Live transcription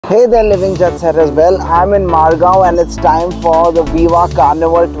Hey there, living jet setters. Well, I'm in Margao and it's time for the Viva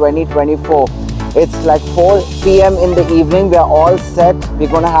Carnival 2024. It's like 4 p.m. in the evening. We are all set. We're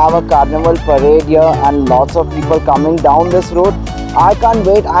going to have a carnival parade here and lots of people coming down this route. I can't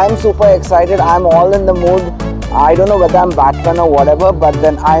wait. I'm super excited. I'm all in the mood. I don't know whether I'm Batman or whatever, but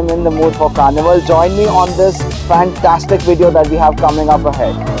then I'm in the mood for carnival. Join me on this fantastic video that we have coming up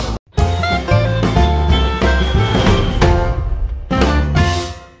ahead.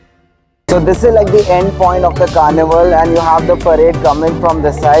 So this is like the end point of the carnival, and you have the parade coming from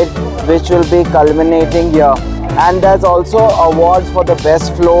the side, which will be culminating here. And there's also awards for the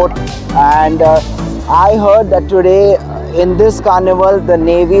best float. And I heard that today in this carnival, the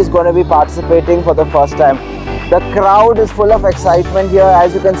Navy is going to be participating for the first time. The crowd is full of excitement here.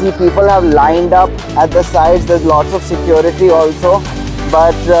 As you can see, people have lined up at the sides. There's lots of security also.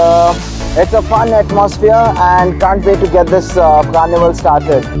 But it's a fun atmosphere and can't wait to get this carnival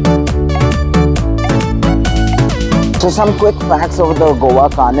started. So some quick facts over the Goa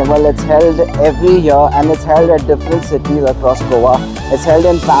Carnival. It's held every year and it's held at different cities across Goa. It's held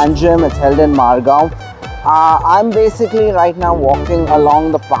in Panjim, it's held in Margao. I'm basically right now walking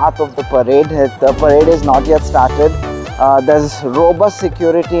along the path of the parade. The parade is not yet started. There's robust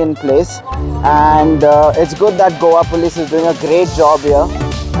security in place, and it's good that Goa Police is doing a great job here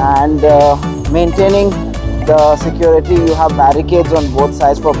and maintaining the security. You have barricades on both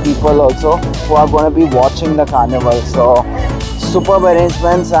sides for people also who are going to be watching the carnival. So superb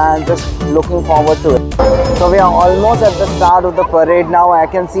arrangements and just looking forward to it. So we are almost at the start of the parade now. I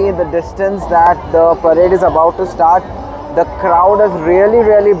can see in the distance that the parade is about to start. The crowd has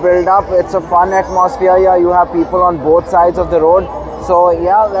really built up. It's a fun atmosphere here. You have people on both sides of the road. So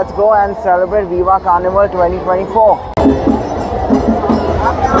yeah, let's go and celebrate Viva Carnival 2024.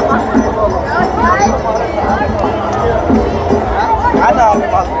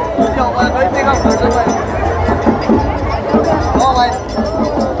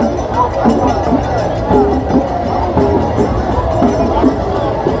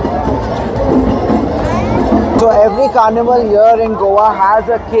 So every carnival here in Goa has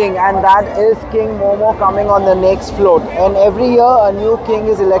a king, and that is King Momo coming on the next float. And every year a new king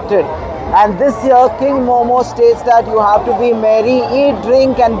is elected. And this year King Momo states that you have to be merry, eat,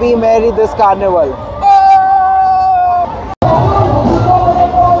 drink and be merry this carnival.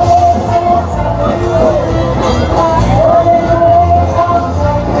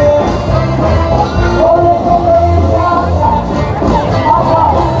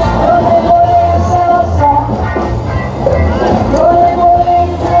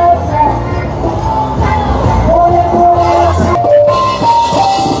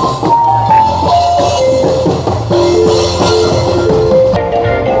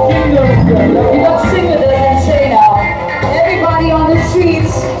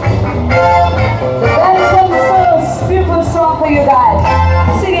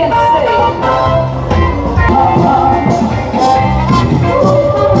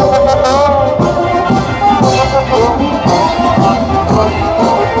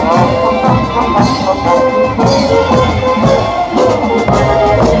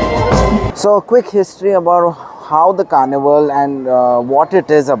 So a quick history about how the carnival and what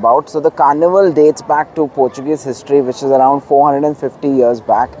it is about. So the carnival dates back to Portuguese history, which is around 450 years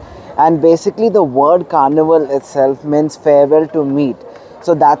back. And basically the word carnival itself means farewell to meet.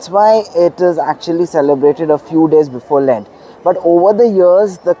 So that's why it is actually celebrated a few days before Lent. But over the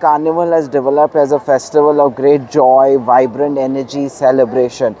years, the carnival has developed as a festival of great joy, vibrant energy,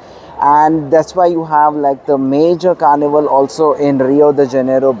 celebration. And that's why you have like the major carnival also in Rio de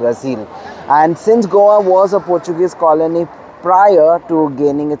Janeiro, Brazil. And since Goa was a Portuguese colony prior to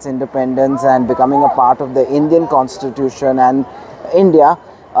gaining its independence and becoming a part of the Indian Constitution and India,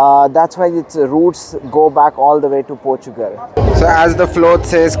 that's why its roots go back all the way to Portugal. So as the float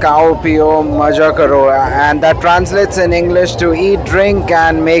says, "Kao pio maja karo," and that translates in English to eat, drink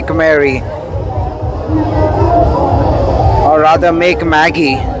and make merry. Or rather make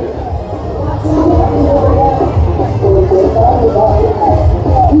Maggie.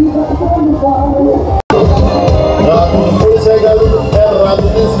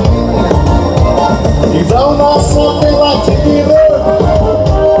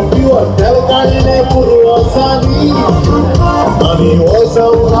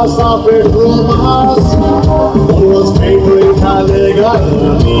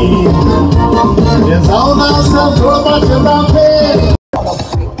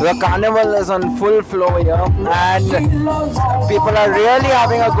 The carnival is on full flow here and people are really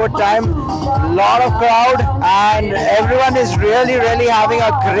having a good time. Lot of crowd and everyone is really having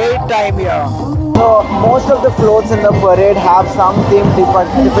a great time here. So most of the floats in the parade have some theme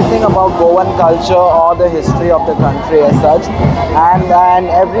depicting about Goan culture or the history of the country as such, and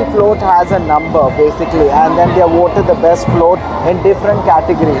every float has a number basically, and then they are voted the best float in different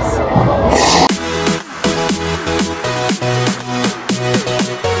categories.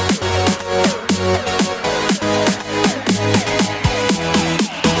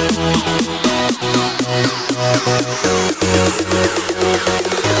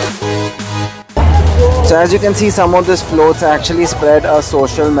 So as you can see, some of these floats actually spread a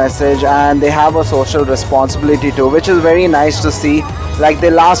social message and they have a social responsibility too, which is very nice to see. Like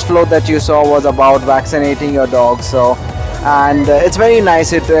the last float that you saw was about vaccinating your dog. So, and it's very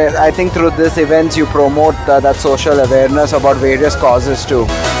nice. I think through this events you promote that social awareness about various causes too.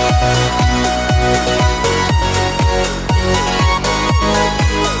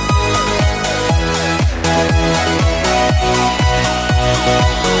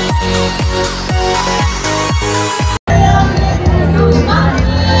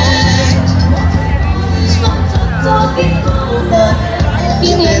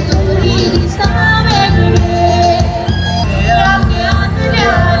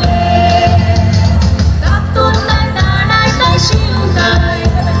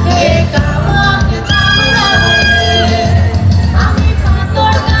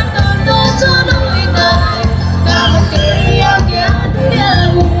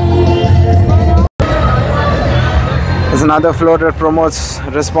 There's another float that promotes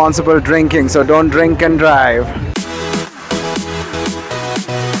responsible drinking, so don't drink and drive.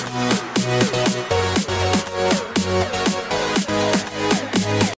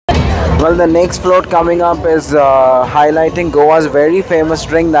 Well, the next float coming up is highlighting Goa's very famous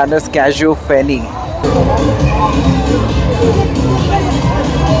drink, that is cashew fenny.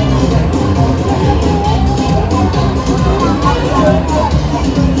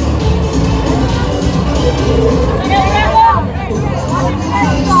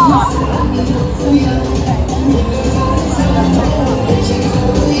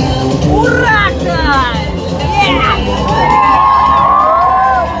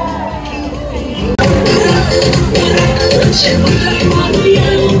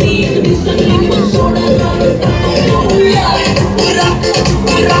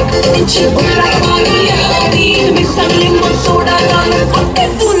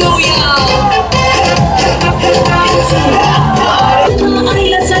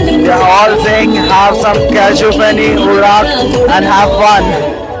 They're all saying have some cashew fenny, urak, and have fun.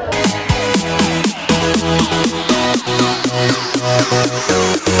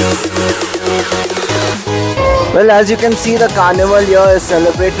 Well, as you can see, the carnival here is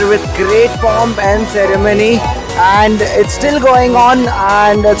celebrated with great pomp and ceremony, and it's still going on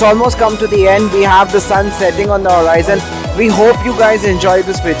and it's almost come to the end. We have the sun setting on the horizon. We hope you guys enjoyed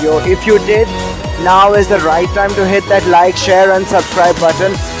this video. If you did, now is the right time to hit that like, share and subscribe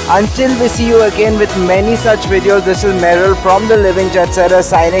button. Until we see you again with many such videos, this is Meryl from the Living Jet Setter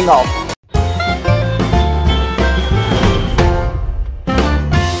signing off.